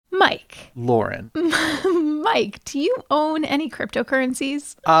Mike. Lauren. Mike, do you own any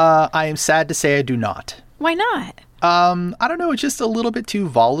cryptocurrencies? I am sad to say I do not. Why not? I don't know. It's just a little bit too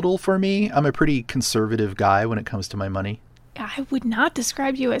volatile for me. I'm a pretty conservative guy when it comes to my money. I would not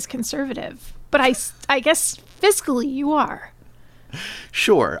describe you as conservative, but I guess fiscally you are.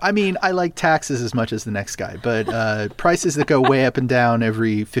 Sure. I mean, I like taxes as much as the next guy, but prices that go way up and down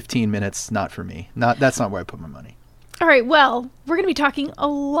every 15 minutes, not for me. That's not where I put my money. All right, well, we're going to be talking a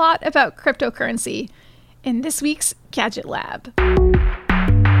lot about cryptocurrency in this week's Gadget Lab.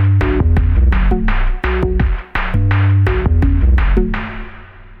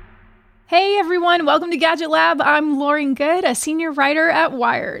 Hey everyone, welcome to Gadget Lab. I'm Lauren Good, a senior writer at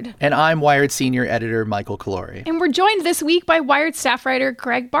Wired. And I'm Wired senior editor Michael Calore. And we're joined this week by Wired staff writer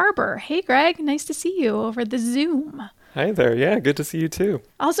Greg Barber. Hey Greg, nice to see you over the Zoom. Hi there. Yeah, good to see you too.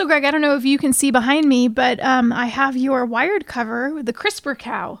 Also, Greg, I don't know if you can see behind me, but I have your Wired cover with the CRISPR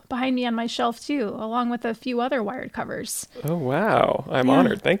cow behind me on my shelf too, along with a few other Wired covers. Oh, wow. I'm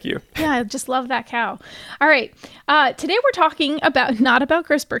honored. Thank you. Yeah, I just love that cow. All right. Today we're talking about, not about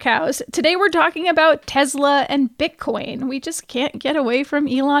CRISPR cows. Today we're talking about Tesla and Bitcoin. We just can't get away from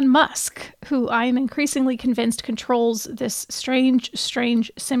Elon Musk, who I am increasingly convinced controls this strange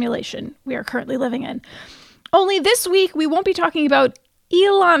simulation we are currently living in. Only this week, we won't be talking about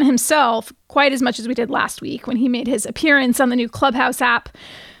Elon himself quite as much as we did last week when he made his appearance on the new Clubhouse app.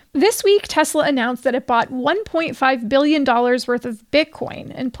 This week, Tesla announced that it bought $1.5 billion worth of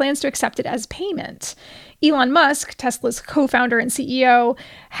Bitcoin and plans to accept it as payment. Elon Musk, Tesla's co-founder and CEO,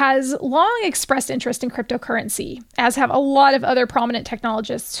 has long expressed interest in cryptocurrency, as have a lot of other prominent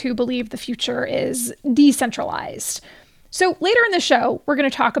technologists who believe the future is decentralized. So later in the show, we're going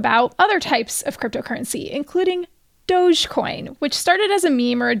to talk about other types of cryptocurrency, including Dogecoin, which started as a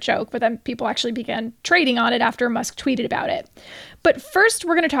meme or a joke, but then people actually began trading on it after Musk tweeted about it. But first,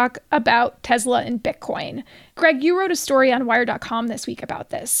 we're going to talk about Tesla and Bitcoin. Greg, you wrote a story on Wired.com this week about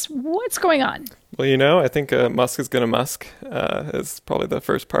this. What's going on? Well, I think Musk is going to Musk is probably the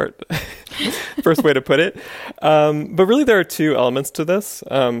first part, first way to put it. But really, there are two elements to this.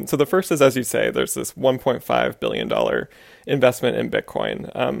 So the first is, as you say, there's this $1.5 billion investment in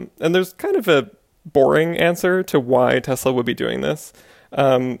Bitcoin. And there's kind of a boring answer to why Tesla would be doing this.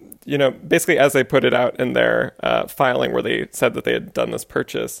 Basically, as they put it out in their filing where they said that they had done this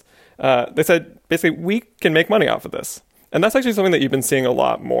purchase, they said, basically, we can make money off of this. And that's actually something that you've been seeing a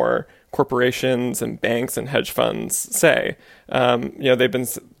lot more corporations and banks and hedge funds say. They've been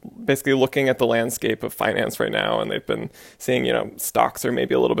basically looking at the landscape of finance right now, and they've been seeing, stocks are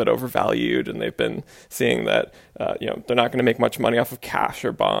maybe a little bit overvalued, and they've been seeing that, they're not going to make much money off of cash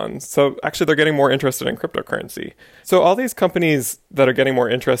or bonds. So actually, they're getting more interested in cryptocurrency. So all these companies that are getting more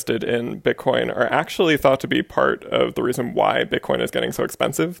interested in Bitcoin are actually thought to be part of the reason why Bitcoin is getting so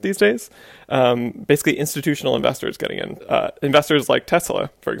expensive these days. Basically, institutional investors getting in. Investors like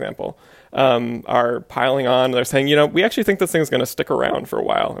Tesla, for example, are piling on. They're saying, we actually think this thing is going to stick around for a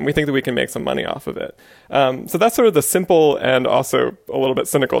while, and we think that we can make some money off of it. So that's sort of the simple and also a little bit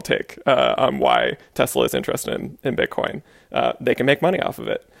cynical take on why Tesla is interested in Bitcoin. They can make money off of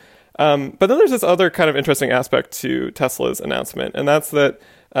it. But then there's this other kind of interesting aspect to Tesla's announcement, and that's that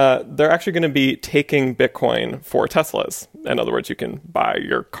they're actually going to be taking Bitcoin for Teslas. In other words, you can buy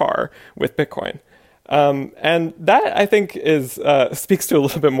your car with Bitcoin. And that, I think, speaks to a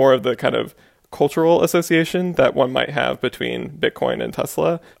little bit more of the kind of cultural association that one might have between Bitcoin and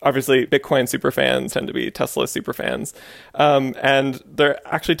Tesla. Obviously, Bitcoin superfans tend to be Tesla superfans. And there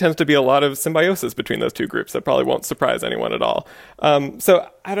actually tends to be a lot of symbiosis between those two groups that probably won't surprise anyone at all. So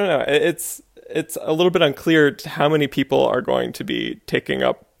I don't know. It's a little bit unclear how many people are going to be taking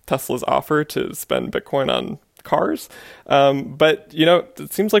up Tesla's offer to spend Bitcoin on cars. But,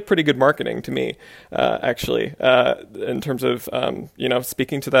 it seems like pretty good marketing to me, actually, in terms of,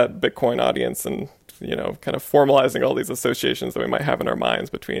 speaking to that Bitcoin audience and, kind of formalizing all these associations that we might have in our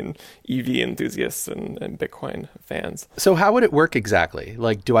minds between EV enthusiasts and Bitcoin fans. So how would it work exactly?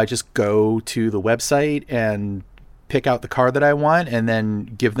 Like, do I just go to the website and pick out the car that I want and then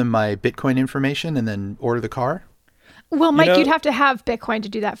give them my Bitcoin information and then order the car? Well, Mike, you'd have to have Bitcoin to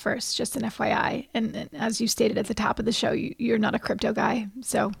do that first, just an FYI. And as you stated at the top of the show, you're not a crypto guy,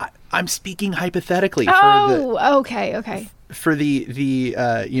 so... I'm speaking hypothetically. Okay. For for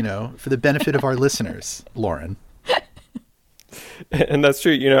the benefit of our listeners, Lauren. And that's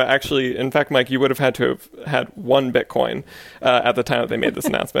true. Actually, in fact, Mike, you would have had to have had one Bitcoin at the time that they made this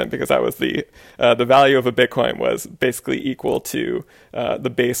announcement, because that was the value of a Bitcoin was basically equal to the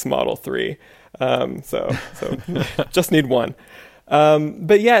base Model 3. So just need one.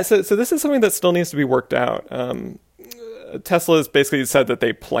 But yeah, so this is something that still needs to be worked out. Tesla's basically said that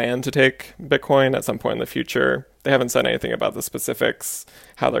they plan to take Bitcoin at some point in the future. They haven't said anything about the specifics,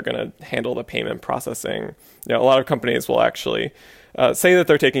 how they're going to handle the payment processing. A lot of companies will actually say that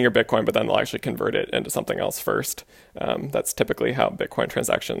they're taking your Bitcoin, but then they'll actually convert it into something else first. That's typically how Bitcoin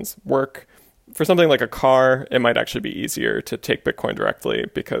transactions work. For something like a car, it might actually be easier to take Bitcoin directly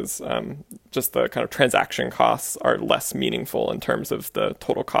because just the kind of transaction costs are less meaningful in terms of the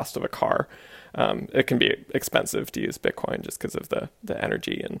total cost of a car. It can be expensive to use Bitcoin just because of the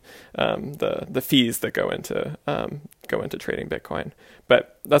energy and the fees that go into trading Bitcoin.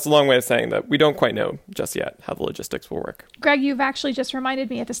 But that's a long way of saying that we don't quite know just yet how the logistics will work. Greg, you've actually just reminded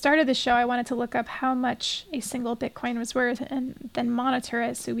me at the start of the show, I wanted to look up how much a single Bitcoin was worth and then monitor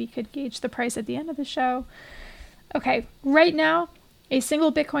it so we could gauge the price at the end of the show. Okay, right now, a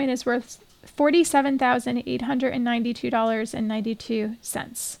single Bitcoin is worth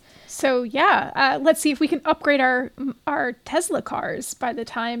 $47,892.92. So yeah, let's see if we can upgrade our Tesla cars by the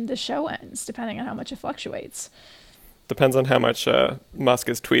time the show ends, depending on how much it fluctuates. Depends on how much Musk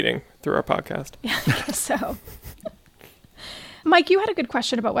is tweeting through our podcast. Yeah, I guess so. Mike, you had a good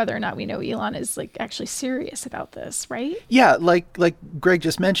question about whether or not we know Elon is actually serious about this, right? Yeah, like Greg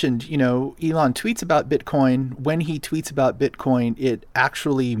just mentioned, Elon tweets about Bitcoin. When he tweets about Bitcoin, it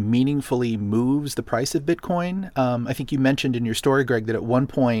actually meaningfully moves the price of Bitcoin. I think you mentioned in your story, Greg, that at one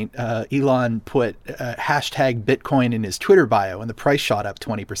point Elon put hashtag Bitcoin in his Twitter bio and the price shot up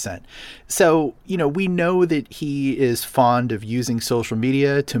 20%. So, we know that he is fond of using social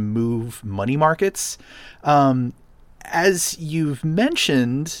media to move money markets. As you've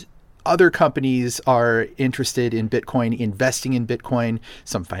mentioned, other companies are interested in Bitcoin, investing in Bitcoin.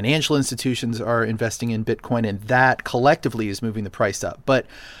 Some financial institutions are investing in Bitcoin, and that collectively is moving the price up. But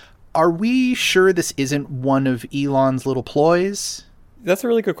are we sure this isn't one of Elon's little ploys? That's a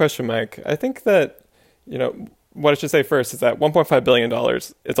really good question, Mike. I think that, what I should say first is that $1.5 billion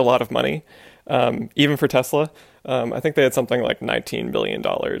is a lot of money, even for Tesla. I think they had something like $19 billion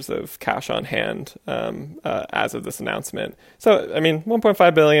of cash on hand as of this announcement. So, I mean,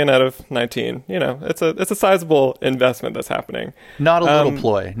 $1.5 billion out of 19, it's a sizable investment that's happening. Not a little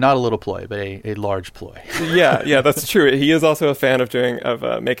ploy, but a large ploy. Yeah, that's true. He is also a fan of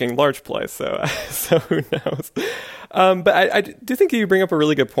making large plays, so who knows? But I do think you bring up a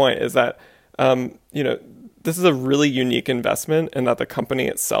really good point. Is that this is a really unique investment in that the company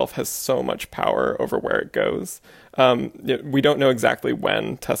itself has so much power over where it goes. We don't know exactly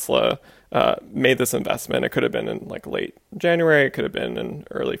when Tesla made this investment. It could have been in late January. It could have been in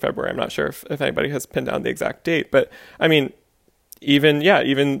early February. I'm not sure if anybody has pinned down the exact date. But I mean, even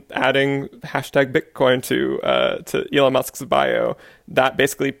adding hashtag Bitcoin to Elon Musk's bio, that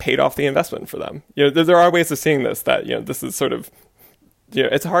basically paid off the investment for them. There are ways of seeing this that this is sort of.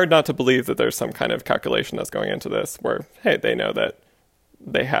 It's hard not to believe that there's some kind of calculation that's going into this where, hey, they know that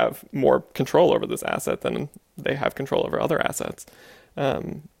they have more control over this asset than they have control over other assets.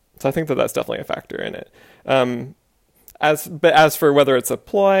 So I think that that's definitely a factor in it. As for whether it's a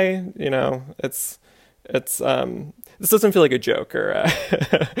ploy, this doesn't feel like a joke or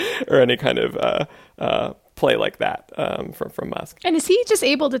or any kind of play like that from Musk. And is he just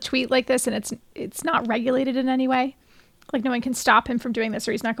able to tweet like this and it's not regulated in any way? No one can stop him from doing this,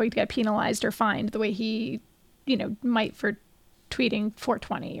 or he's not going to get penalized or fined the way he, might for tweeting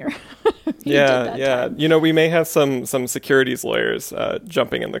 420 or yeah. We may have some securities lawyers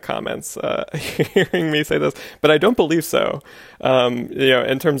jumping in the comments hearing me say this, but I don't believe so.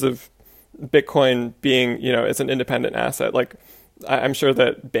 In terms of Bitcoin being, it's an independent asset. I'm sure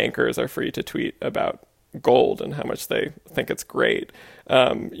that bankers are free to tweet about gold and how much they think it's great.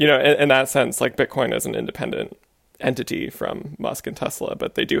 In that sense, Bitcoin is an independent entity from Musk and Tesla,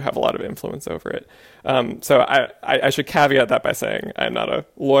 but they do have a lot of influence over it. So I should caveat that by saying I'm not a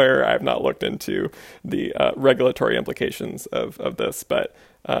lawyer. I have not looked into the regulatory implications of this, but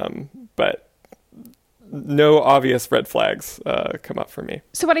no obvious red flags come up for me.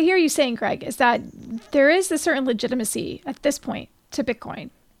 So what I hear you saying, Greg, is that there is a certain legitimacy at this point to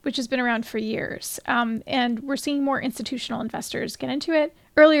Bitcoin, which has been around for years. And we're seeing more institutional investors get into it.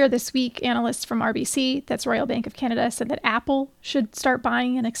 Earlier this week, analysts from RBC, that's Royal Bank of Canada, said that Apple should start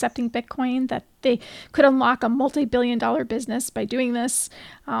buying and accepting Bitcoin, that they could unlock a multi-billion-dollar business by doing this.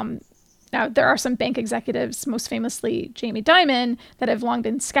 Now, there are some bank executives, most famously Jamie Dimon, that have long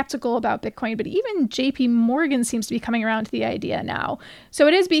been skeptical about Bitcoin, but even JP Morgan seems to be coming around to the idea now. So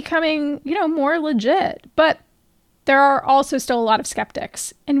it is becoming, more legit. But there are also still a lot of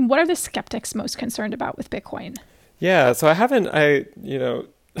skeptics. And what are the skeptics most concerned about with Bitcoin? Yeah, so I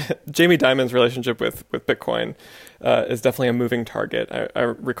Jamie Dimon's relationship with Bitcoin is definitely a moving target. I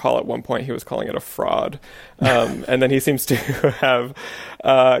recall at one point he was calling it a fraud. And then he seems to have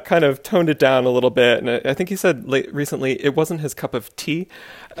kind of toned it down a little bit. And I think he said recently it wasn't his cup of tea.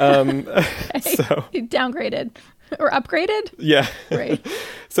 So he downgraded. Or upgraded? Yeah. Right.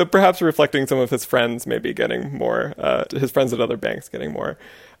 So perhaps reflecting some of his friends maybe getting more, his friends at other banks getting more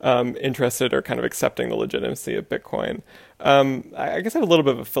interested or kind of accepting the legitimacy of Bitcoin. I guess I have a little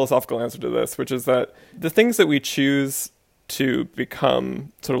bit of a philosophical answer to this, which is that the things that we choose to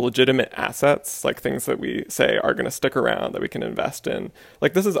become sort of legitimate assets, like things that we say are going to stick around, that we can invest in,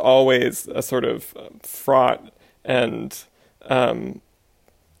 like this is always a sort of fraught and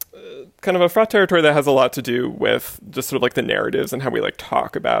kind of a fraught territory that has a lot to do with just sort of like the narratives and how we like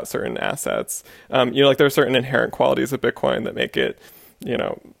talk about certain assets. Like there are certain inherent qualities of Bitcoin that make it,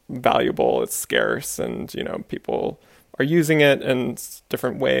 valuable, it's scarce, and, people are using it in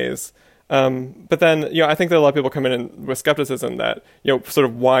different ways. But then, I think that a lot of people come in with skepticism that, sort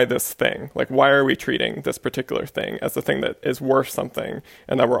of why this thing? Like, why are we treating this particular thing as the thing that is worth something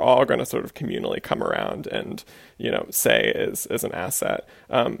and that we're all going to sort of communally come around and, say is an asset?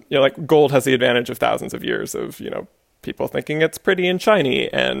 Like gold has the advantage of thousands of years of, people thinking it's pretty and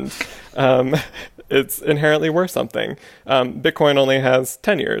shiny and it's inherently worth something. Bitcoin only has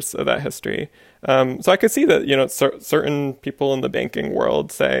 10 years of that history. So I could see that, certain people in the banking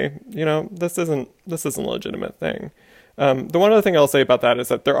world say, this isn't a legitimate thing. The one other thing I'll say about that is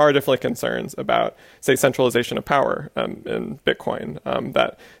that there are definitely concerns about, say, centralization of power in Bitcoin,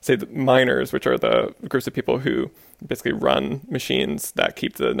 that, say, the miners, which are the groups of people who basically run machines that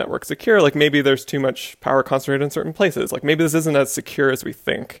keep the network secure, like maybe there's too much power concentrated in certain places. Like maybe this isn't as secure as we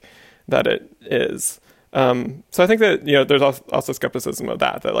think that it is. So I think that, there's also skepticism of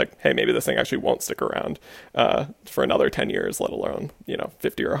that like, hey, maybe this thing actually won't stick around for another 10 years, let alone,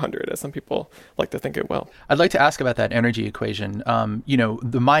 50 or 100, as some people like to think it will. I'd like to ask about that energy equation.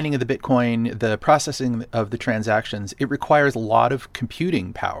 The mining of the Bitcoin, the processing of the transactions, it requires a lot of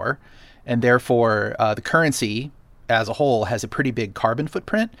computing power. And therefore, the currency as a whole has a pretty big carbon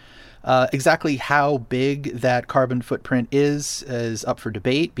footprint. Exactly how big that carbon footprint is up for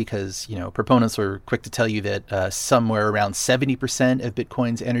debate because, proponents are quick to tell you that somewhere around 70% of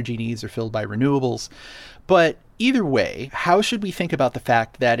Bitcoin's energy needs are filled by renewables. But either way, how should we think about the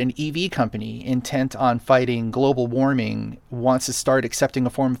fact that an EV company intent on fighting global warming wants to start accepting a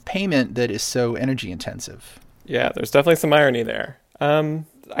form of payment that is so energy intensive? Yeah, there's definitely some irony there.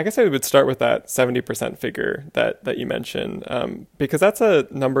 I guess I would start with that 70% figure that you mentioned, because that's a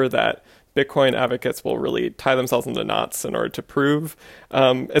number that Bitcoin advocates will really tie themselves into knots in order to prove.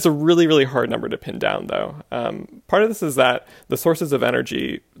 It's a really, really hard number to pin down, though. Part of this is that the sources of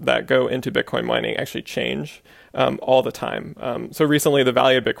energy that go into Bitcoin mining actually change all the time. So recently, the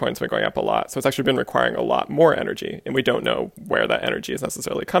value of Bitcoin's been going up a lot. So it's actually been requiring a lot more energy, and we don't know where that energy is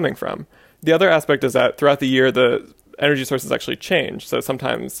necessarily coming from. The other aspect is that throughout the year, the energy sources actually change. So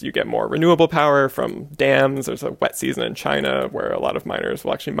sometimes you get more renewable power from dams. There's a wet season in China where a lot of miners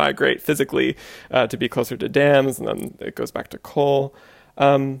will actually migrate physically to be closer to dams, and then it goes back to coal.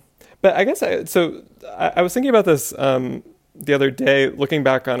 But I guess I was thinking about this the other day, looking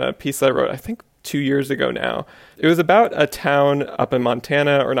back on a piece that I wrote, I think 2 years ago now. It was about a town up in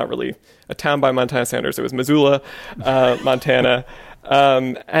Montana, or not really a town by Montana standards. It was Missoula, Montana.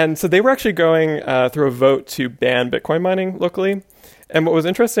 And so they were actually going through a vote to ban Bitcoin mining locally. And what was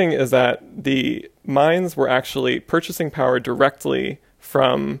interesting is that the mines were actually purchasing power directly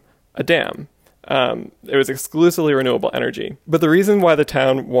from a dam. It was exclusively renewable energy. But the reason why the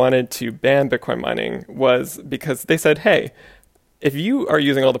town wanted to ban Bitcoin mining was because they said, hey, if you are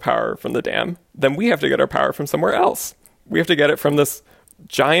using all the power from the dam, then we have to get our power from somewhere else. We have to get it from this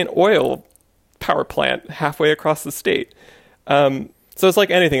giant oil power plant halfway across the state. So it's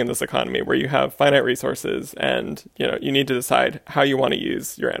like anything in this economy where you have finite resources and, you need to decide how you want to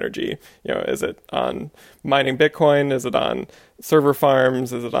use your energy. Is it on mining Bitcoin? Is it on server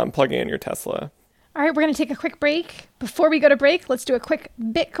farms? Is it on plugging in your Tesla? All right, we're going to take a quick break. Before we go to break, let's do a quick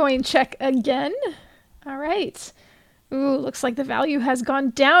Bitcoin check again. All right. Ooh, looks like the value has gone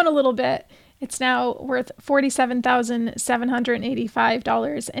down a little bit. It's now worth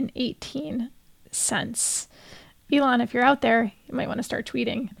 $47,785.18. Elon, if you're out there, you might want to start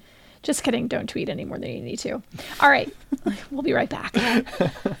tweeting. Just kidding. Don't tweet any more than you need to. All right. We'll be right back.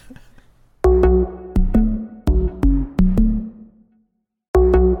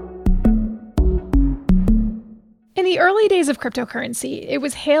 In the early days of cryptocurrency, it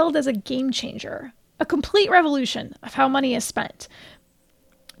was hailed as a game changer, a complete revolution of how money is spent.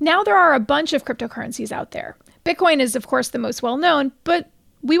 Now there are a bunch of cryptocurrencies out there. Bitcoin is, of course, the most well-known, but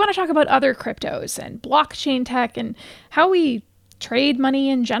we want to talk about other cryptos and blockchain tech and how we trade money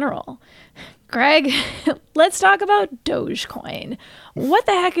in general. Greg, let's talk about Dogecoin. What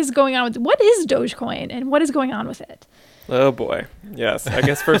the heck is going on with what is Dogecoin and what is going on with it? Oh boy. Yes. I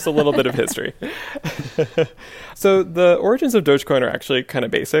guess first a little bit of history. So the origins of Dogecoin are actually kind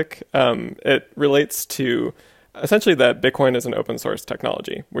of basic. It relates to essentially that Bitcoin is an open source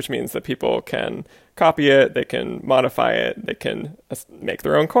technology, which means that people can copy it, they can modify it, they can make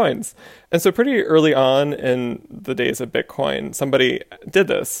their own coins. And so pretty early on in the days of Bitcoin, somebody did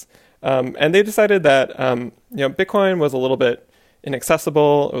this. And they decided that, Bitcoin was a little bit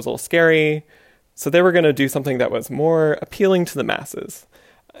inaccessible. It was a little scary. So they were going to do something that was more appealing to the masses.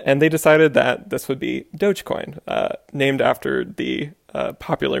 And they decided that this would be Dogecoin, named after the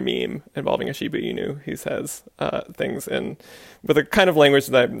popular meme involving a Shiba Inu who says things with a kind of language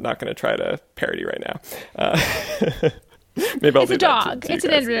that I'm not going to try to parody right now. Maybe I'll it's do a dog. That it's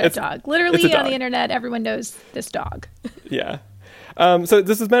an internet dog. Literally on dog. The internet, everyone knows this dog. Yeah. So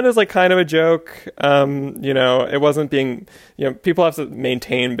this was meant as like kind of a joke. It wasn't being, people have to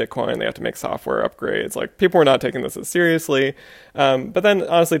maintain Bitcoin. They have to make software upgrades. Like people were not taking this as seriously. But then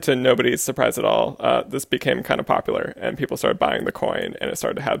honestly, to nobody's surprise at all, this became kind of popular and people started buying the coin and it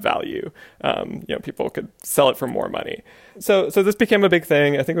started to have value. People could sell it for more money. So this became a big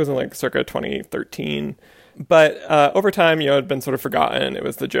thing. I think it was in like circa 2013. But over time, it had been sort of forgotten. It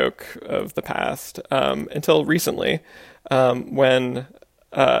was the joke of the past until recently when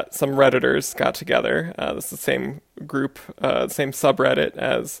some Redditors got together. This is the same group, the same subreddit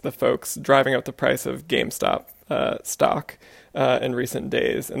as the folks driving up the price of GameStop stock in recent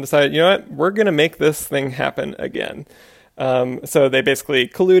days and decided, you know what, we're going to make this thing happen again. So they basically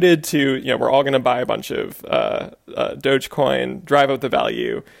colluded to, we're all going to buy a bunch of Dogecoin, drive up the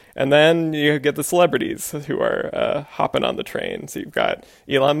value, and then you get the celebrities who are hopping on the train. So you've got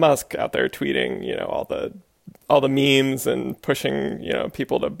Elon Musk out there tweeting, all the memes and pushing,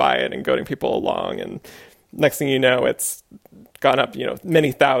 people to buy it and goading people along. And next thing you know, it's gone up,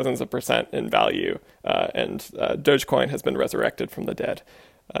 many thousands of percent in value, and Dogecoin has been resurrected from the dead.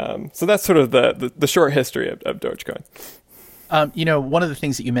 So that's sort of the short history of Dogecoin. One of the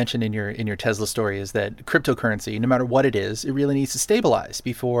things that you mentioned in your Tesla story is that cryptocurrency, no matter what it is, it really needs to stabilize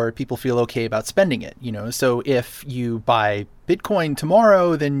before people feel okay about spending it. So if you buy Bitcoin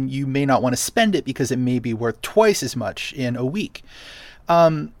tomorrow, then you may not want to spend it because it may be worth twice as much in a week.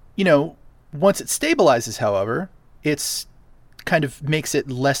 Once it stabilizes, however, it's kind of makes it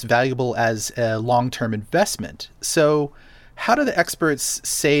less valuable as a long-term investment. So how do the experts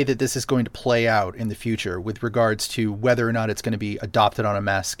say that this is going to play out in the future with regards to whether or not it's going to be adopted on a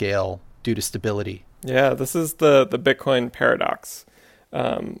mass scale due to stability? Yeah, this is the Bitcoin paradox.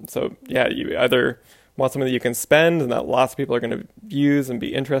 You either want something that you can spend and that lots of people are going to use and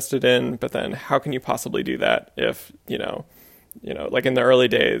be interested in, but then how can you possibly do that if, like in the early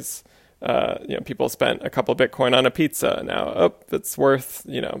days, people spent a couple Bitcoin on a pizza. Now, it's worth,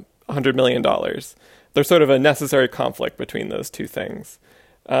 $100 million. There's sort of a necessary conflict between those two things.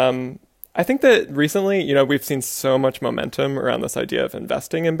 I think that recently, we've seen so much momentum around this idea of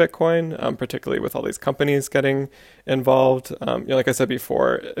investing in Bitcoin, particularly with all these companies getting involved. Like I said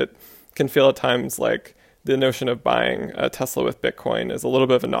before, it can feel at times like the notion of buying a Tesla with Bitcoin is a little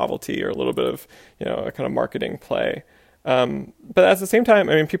bit of a novelty or a little bit of, a kind of marketing play. But at the same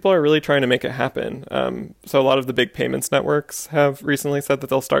time, people are really trying to make it happen. So a lot of the big payments networks have recently said that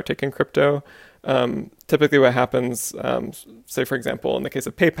they'll start taking crypto. Typically what happens, say, for example, in the case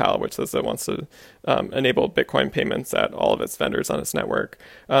of PayPal, which says it wants to enable Bitcoin payments at all of its vendors on its network,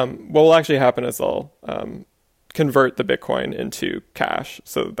 what will actually happen is they'll convert the Bitcoin into cash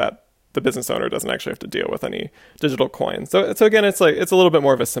so that the business owner doesn't actually have to deal with any digital coins. So again, it's a little bit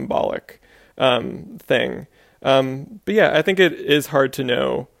more of a symbolic thing. But yeah, I think it is hard to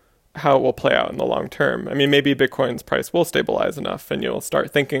know how it will play out in the long term. Maybe Bitcoin's price will stabilize enough and you'll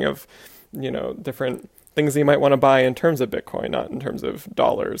start thinking of different things you might want to buy in terms of Bitcoin, not in terms of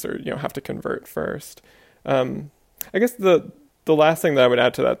dollars or, have to convert first. I guess the last thing that I would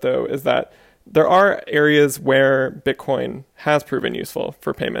add to that, though, is that there are areas where Bitcoin has proven useful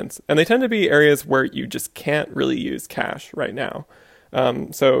for payments, and they tend to be areas where you just can't really use cash right now.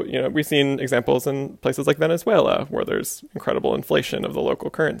 We've seen examples in places like Venezuela where there's incredible inflation of the local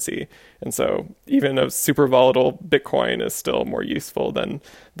currency. And so even a super volatile Bitcoin is still more useful than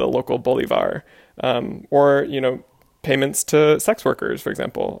the local Bolivar. Or payments to sex workers, for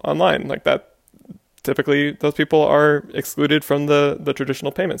example, online like that. Typically, those people are excluded from the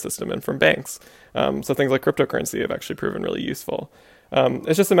traditional payment system and from banks. So things like cryptocurrency have actually proven really useful.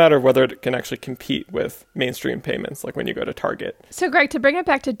 It's just a matter of whether it can actually compete with mainstream payments, like when you go to Target. So, Greg, to bring it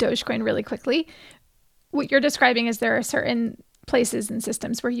back to Dogecoin really quickly, what you're describing is there are certain places and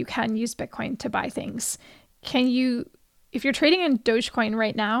systems where you can use Bitcoin to buy things. Can you, if you're trading in Dogecoin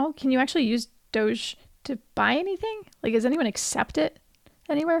right now, can you actually use Doge to buy anything? Like, does anyone accept it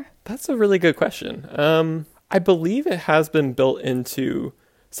anywhere? That's a really good question. I believe it has been built into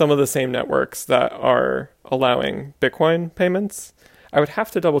some of the same networks that are allowing Bitcoin payments. I would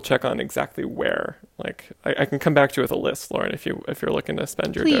have to double check on exactly where. Like, I can come back to you with a list, Lauren, if you're looking to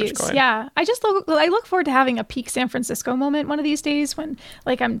spend your Please, Dogecoin. yeah. I look forward to having a peak San Francisco moment one of these days when,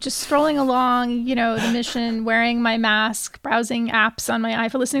 like, I'm just strolling along, the Mission, wearing my mask, browsing apps on my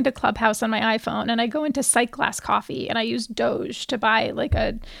iPhone, listening to Clubhouse on my iPhone, and I go into Sightglass Coffee and I use Doge to buy like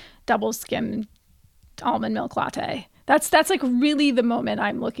a double skim almond milk latte. That's like really the moment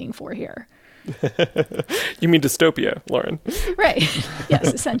I'm looking for here. You mean dystopia, Lauren? Right.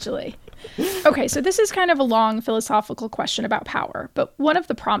 Yes, essentially. Okay, so this is kind of a long philosophical question about power, but one of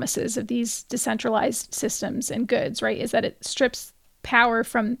the promises of these decentralized systems and goods, right, is that it strips power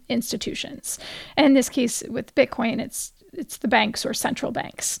from institutions. And in this case, with Bitcoin, it's the banks or central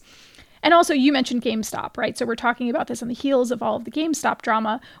banks. And also, you mentioned GameStop, right? So we're talking about this on the heels of all of the GameStop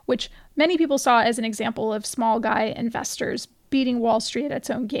drama, which many people saw as an example of small guy investors beating Wall Street at its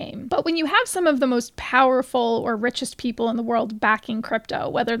own game. But when you have some of the most powerful or richest people in the world backing crypto,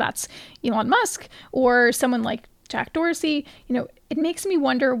 whether that's Elon Musk or someone like Jack Dorsey, it makes me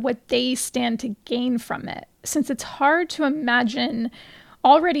wonder what they stand to gain from it, since it's hard to imagine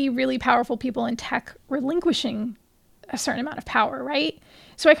already really powerful people in tech relinquishing a certain amount of power, right?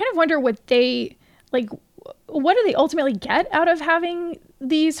 So I kind of wonder what do they ultimately get out of having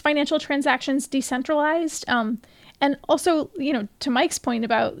these financial transactions decentralized? And also, to Mike's point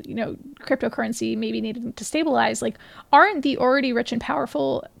about, cryptocurrency maybe needing to stabilize, like, aren't the already rich and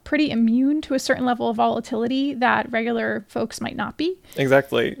powerful pretty immune to a certain level of volatility that regular folks might not be?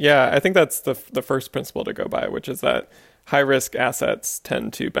 Exactly. Yeah, I think that's the first principle to go by, which is that high-risk assets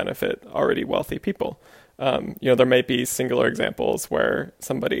tend to benefit already wealthy people. There might be singular examples where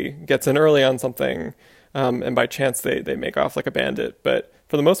somebody gets in early on something, and by chance they make off like a bandit. But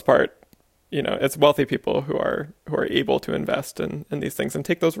for the most part, it's wealthy people who are able to invest in these things and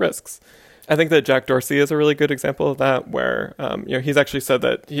take those risks. I think that Jack Dorsey is a really good example of that, where he's actually said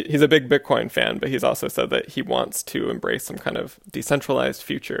that he's a big Bitcoin fan, but he's also said that he wants to embrace some kind of decentralized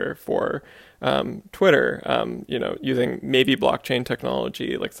future for Twitter, using maybe blockchain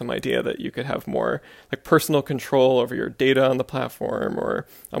technology, like some idea that you could have more like personal control over your data on the platform or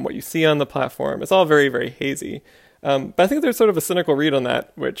on what you see on the platform. It's all very, very hazy. But I think there's sort of a cynical read on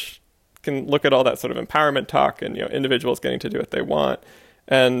that, which can look at all that sort of empowerment talk and, individuals getting to do what they want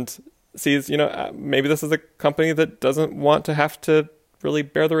and sees, maybe this is a company that doesn't want to have to really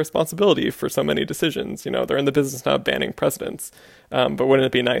bear the responsibility for so many decisions. They're in the business now of banning presidents. But wouldn't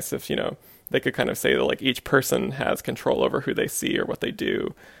it be nice if, they could kind of say that like each person has control over who they see or what they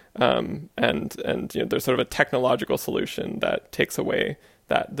do. And there's sort of a technological solution that takes away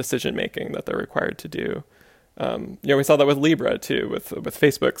that decision making that they're required to do. We saw that with Libra too, with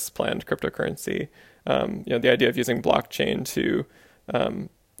Facebook's planned cryptocurrency. The idea of using blockchain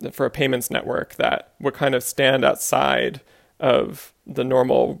for a payments network that would kind of stand outside of the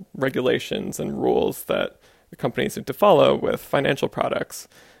normal regulations and rules that the companies need to follow with financial products.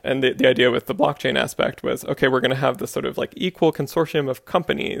 And the idea with the blockchain aspect was, okay, we're going to have this sort of like equal consortium of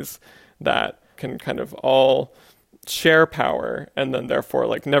companies that can kind of all share power and then therefore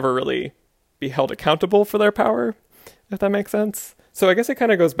like never really be held accountable for their power, if that makes sense. So I guess it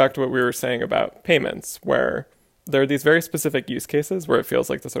kind of goes back to what we were saying about payments, where there are these very specific use cases where it feels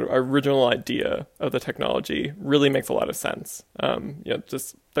like the sort of original idea of the technology really makes a lot of sense.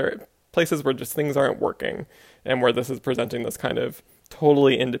 Just there are places where just things aren't working and where this is presenting this kind of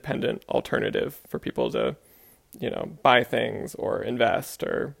totally independent alternative for people to, buy things or invest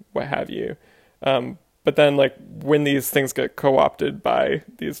or what have you. But then like when these things get co-opted by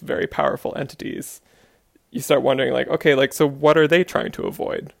these very powerful entities, you start wondering like, okay, like, so what are they trying to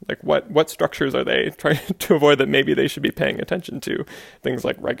avoid? Like what structures are they trying to avoid that maybe they should be paying attention to? Things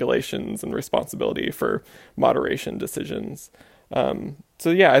like regulations and responsibility for moderation decisions.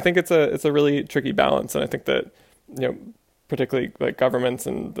 So yeah, I think it's a really tricky balance. And I think that, particularly like governments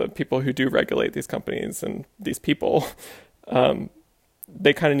and the people who do regulate these companies and these people,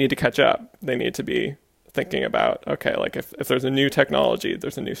 they kind of need to catch up. They need to be thinking about, okay, like if there's a new technology,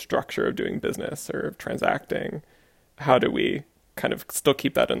 there's a new structure of doing business or transacting, how do we kind of still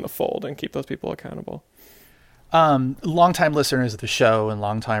keep that in the fold and keep those people accountable? Longtime listeners of the show and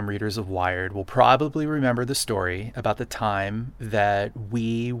longtime readers of Wired will probably remember the story about the time that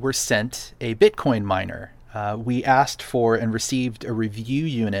we were sent a Bitcoin miner. We asked for and received a review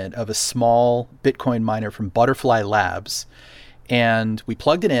unit of a small Bitcoin miner from Butterfly Labs, and we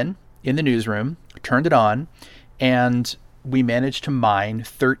plugged it in the newsroom, turned it on, and we managed to mine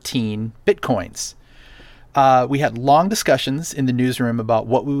 13 Bitcoins. We had long discussions in the newsroom about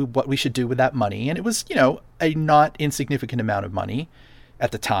what we should do with that money, and it was, a not insignificant amount of money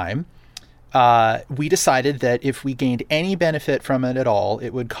at the time. We decided that if we gained any benefit from it at all,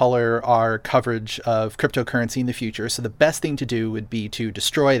 it would color our coverage of cryptocurrency in the future. So the best thing to do would be to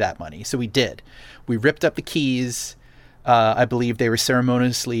destroy that money. So we did. We ripped up the keys. I believe they were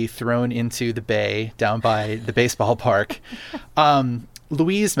ceremoniously thrown into the bay down by the baseball park.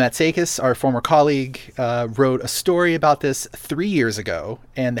 Louise Matsakis, our former colleague, wrote a story about this 3 years ago,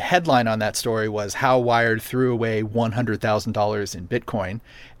 and the headline on that story was How Wired Threw Away $100,000 in Bitcoin.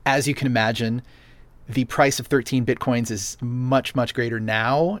 As you can imagine, the price of 13 Bitcoins is much, much greater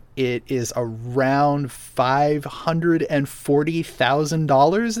now. It is around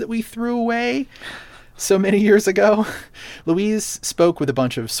 $540,000 that we threw away so many years ago. Louise spoke with a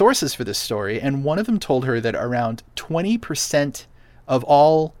bunch of sources for this story, and one of them told her that around 20% of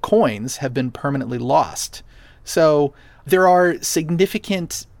all coins have been permanently lost. So there are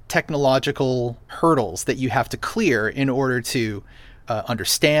significant technological hurdles that you have to clear in order to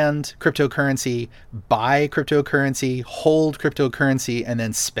understand cryptocurrency, buy cryptocurrency, hold cryptocurrency, and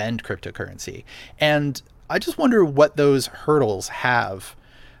then spend cryptocurrency. And I just wonder what those hurdles have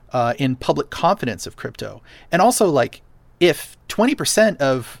in public confidence of crypto. And also, like, if 20%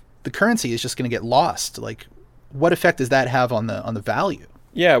 of the currency is just going to get lost, like, what effect does that have on the value?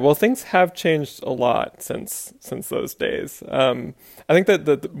 Yeah, well, things have changed a lot since those days. I think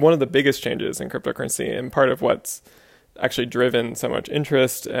that one of the biggest changes in cryptocurrency, and part of what's actually driven so much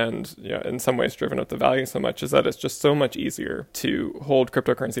interest and in some ways driven up the value so much, is that it's just so much easier to hold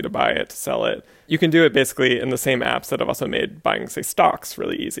cryptocurrency, to buy it, to sell it. You can do it basically in the same apps that have also made buying, say, stocks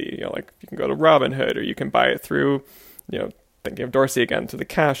really easy. Like you can go to Robinhood, or you can buy it through, thinking of Dorsey again, to the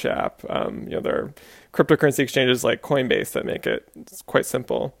Cash App. There are cryptocurrency exchanges like Coinbase that make it quite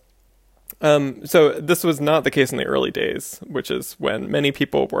simple. So this was not the case in the early days, which is when many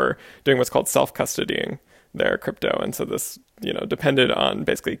people were doing what's called self-custodying their crypto. And so this, depended on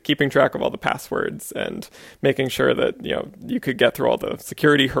basically keeping track of all the passwords and making sure that, you could get through all the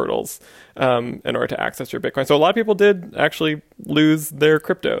security hurdles in order to access your Bitcoin. So a lot of people did actually lose their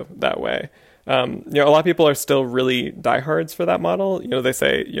crypto that way. A lot of people are still really diehards for that model. They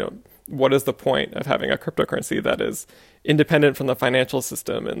say, what is the point of having a cryptocurrency that is independent from the financial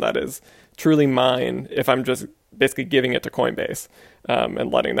system and that is truly mine if I'm just basically giving it to Coinbase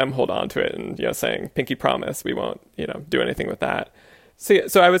and letting them hold on to it and saying pinky promise we won't do anything with that.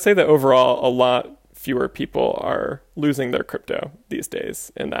 So I would say that overall a lot fewer people are losing their crypto these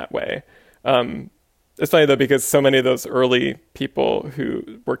days in that way. It's funny though, because so many of those early people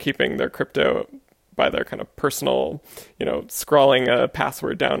who were keeping their crypto by their kind of personal, scrawling a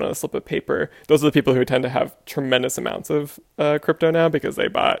password down on a slip of paper, those are the people who tend to have tremendous amounts of crypto now because they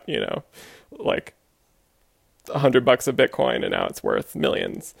bought, like $100 of Bitcoin and now it's worth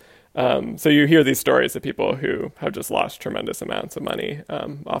millions. So you hear these stories of people who have just lost tremendous amounts of money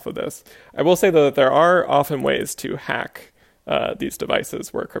off of this. I will say though that there are often ways to hack these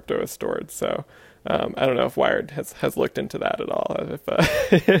devices where crypto is stored. So I don't know if Wired has looked into that at all, if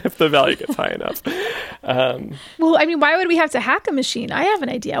the value gets high enough. Well, I mean, why would we have to hack a machine? I have an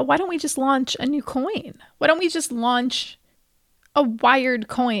idea. Why don't we just launch a new coin? Why don't we just launch a Wired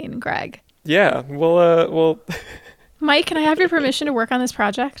coin, Greg? Yeah, well. Mike, can I have your permission to work on this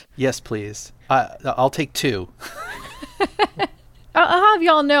project? Yes, please. I'll take 2. I'll have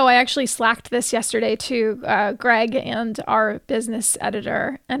y'all know I actually slacked this yesterday to Greg and our business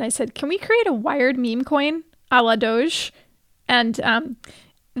editor. And I said, can we create a Wired meme coin a la Doge? And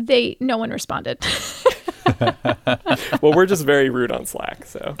no one responded. Well, we're just very rude on Slack,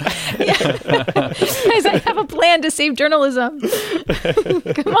 so. Yeah. Guys, I have a plan to save journalism.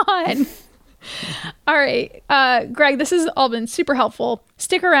 Come on. All right. Greg, this has all been super helpful.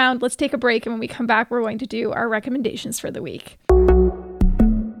 Stick around. Let's take a break. And when we come back, we're going to do our recommendations for the week.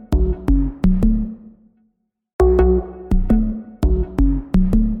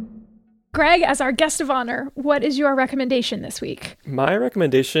 Greg, as our guest of honor, what is your recommendation this week? My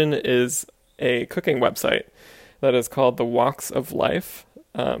recommendation is a cooking website that is called The Woks of Life.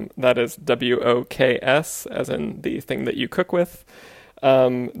 That is WOKS, as in the thing that you cook with.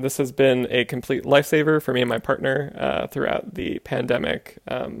 This has been a complete lifesaver for me and my partner throughout the pandemic.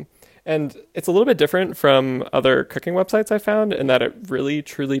 And it's a little bit different from other cooking websites I found in that it really,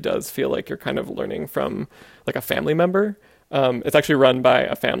 truly does feel like you're kind of learning from like a family member. It's actually run by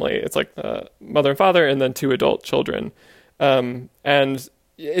a family. It's like mother and father and then 2 adult children. And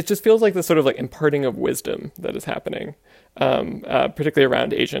it just feels like this sort of like imparting of wisdom that is happening, particularly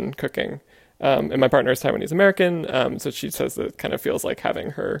around Asian cooking. And my partner is Taiwanese American, so she says that it kind of feels like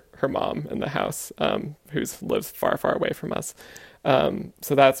having her mom in the house, who lives far, far away from us.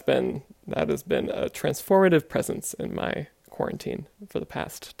 So that has been a transformative presence in my quarantine for the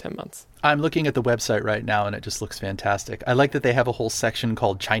past 10 months. I'm looking at the website right now and it just looks fantastic. I like that they have a whole section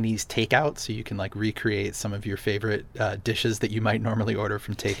called Chinese takeout, so you can like recreate some of your favorite dishes that you might normally order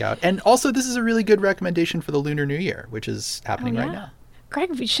from takeout. And also this is a really good recommendation for the Lunar New Year, which is happening right now.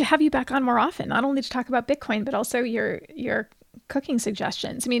 Greg, we should have you back on more often, not only to talk about Bitcoin, but also your cooking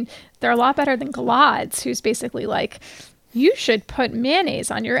suggestions. I mean, they're a lot better than Galad's, who's basically like, you should put mayonnaise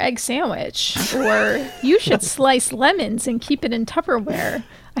on your egg sandwich, or you should slice lemons and keep it in Tupperware.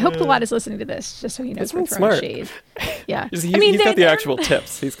 I hope Galad is listening to this, just so he knows we're throwing shade. Yeah. He's got the actual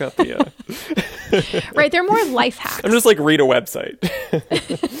tips. He's got the... Right, they're more life hacks. I'm just like, read a website.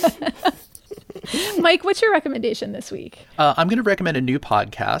 Mike, what's your recommendation this week? I'm going to recommend a new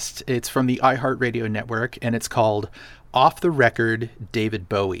podcast. It's from the iHeartRadio network, and it's called Off the Record David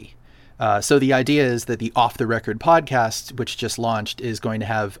Bowie. So the idea is that the Off the Record podcast, which just launched, is going to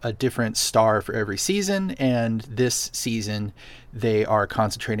have a different star for every season. And this season, they are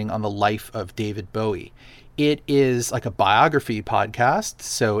concentrating on the life of David Bowie. It is like a biography podcast.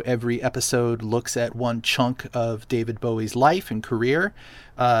 So every episode looks at one chunk of David Bowie's life and career.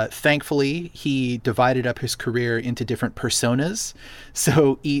 Thankfully, he divided up his career into different personas.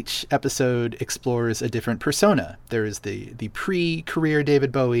 So each episode explores a different persona. There is the pre-career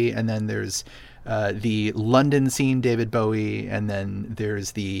David Bowie, and then there's the London scene David Bowie, and then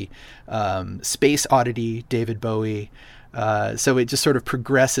there's the space oddity David Bowie. So it just sort of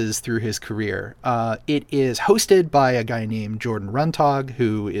progresses through his career. It is hosted by a guy named Jordan Runtagh,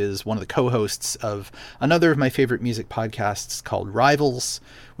 who is one of the co-hosts of another of my favorite music podcasts called Rivals,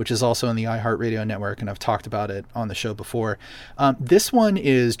 which is also on the iHeartRadio network, and I've talked about it on the show before. This one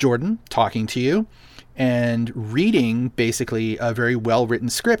is Jordan talking to you and reading basically a very well-written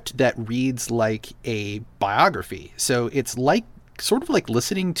script that reads like a biography. So it's like sort of like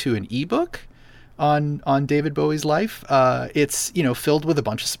listening to an ebook on David Bowie's life. It's, filled with a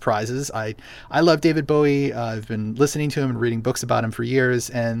bunch of surprises. I love David Bowie. I've been listening to him and reading books about him for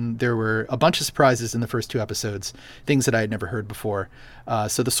years, and there were a bunch of surprises in the first 2 episodes, things that I had never heard before.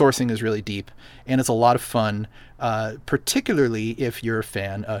 So the sourcing is really deep, and it's a lot of fun, particularly if you're a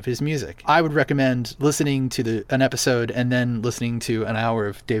fan of his music. I would recommend listening to an episode and then listening to an hour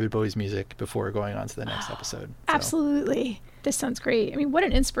of David Bowie's music before going on to the next episode. So. Absolutely. This sounds great. I mean, what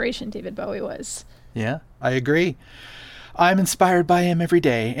an inspiration David Bowie was. Yeah, I agree. I'm inspired by him every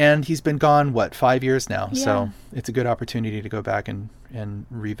day, and he's been gone, 5 years now? Yeah. So it's a good opportunity to go back and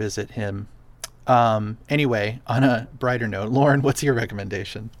revisit him. Anyway, on a brighter note, Lauren, what's your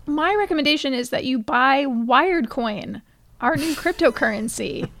recommendation? My recommendation is that you buy WiredCoin, our new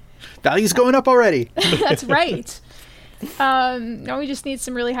cryptocurrency. Value's going up already. That's right. Now we just need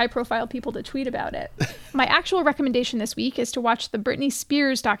some really high-profile people to tweet about it. My actual recommendation this week is to watch the Britney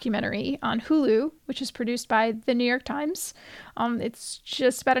Spears documentary on Hulu, which is produced by The New York Times. It's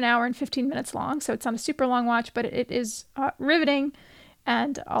just about an hour and 15 minutes long, so it's not a super long watch, but it is riveting.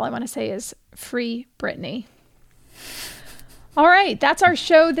 And all I want to say is free Britney. All right, that's our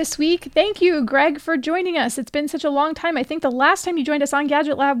show this week. Thank you, Greg, for joining us. It's been such a long time. I think the last time you joined us on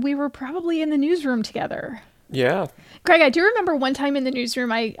Gadget Lab, we were probably in the newsroom together. Yeah. Greg, I do remember one time in the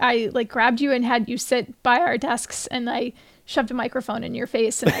newsroom, I grabbed you and had you sit by our desks, and I shoved a microphone in your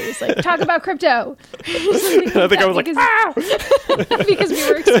face, and I was like, talk about crypto. I think I was because, because we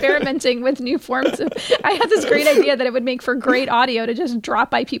were experimenting with new forms of, I had this great idea that it would make for great audio to just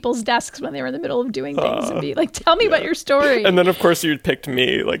drop by people's desks when they were in the middle of doing things and be like, tell me about your story. And then, of course, you picked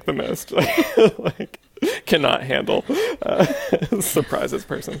me like the most, cannot handle surprises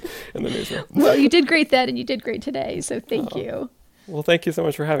person in the newsroom. Well, you did great then, and you did great today, so thank you. Well, thank you so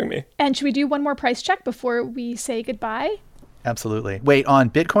much for having me. And should we do one more price check before we say goodbye? Absolutely. Wait,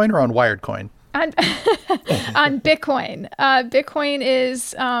 on Bitcoin or on WiredCoin? On Bitcoin. Bitcoin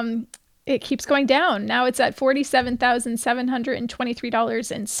is, it keeps going down. Now it's at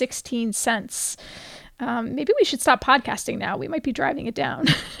 $47,723.16. Maybe we should stop podcasting now. We might be driving it down.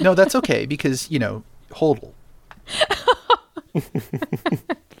 No, that's okay because, HODL.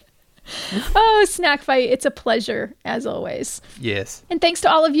 Oh, Snack Fight, it's a pleasure, as always. Yes. And thanks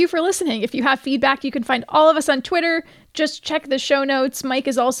to all of you for listening. If you have feedback, you can find all of us on Twitter. Just check the show notes. Mike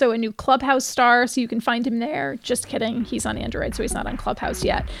is also a new Clubhouse star, so you can find him there. Just kidding. He's on Android, so he's not on Clubhouse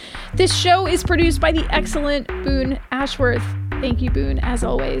yet. This show is produced by the excellent Boone Ashworth. Thank you, Boone, as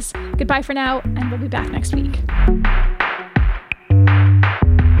always. Goodbye for now, and we'll be back next week.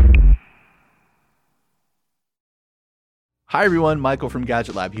 Hi everyone, Michael from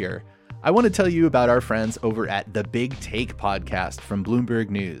Gadget Lab here. I want to tell you about our friends over at the Big Take podcast from Bloomberg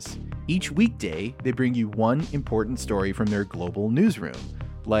News. Each weekday, they bring you one important story from their global newsroom,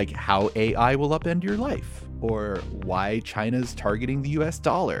 like how AI will upend your life, or why China's targeting the US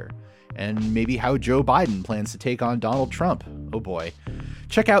dollar, and maybe how Joe Biden plans to take on Donald Trump. Oh boy.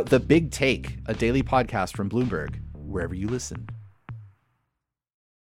 Check out The Big Take, a daily podcast from Bloomberg, wherever you listen.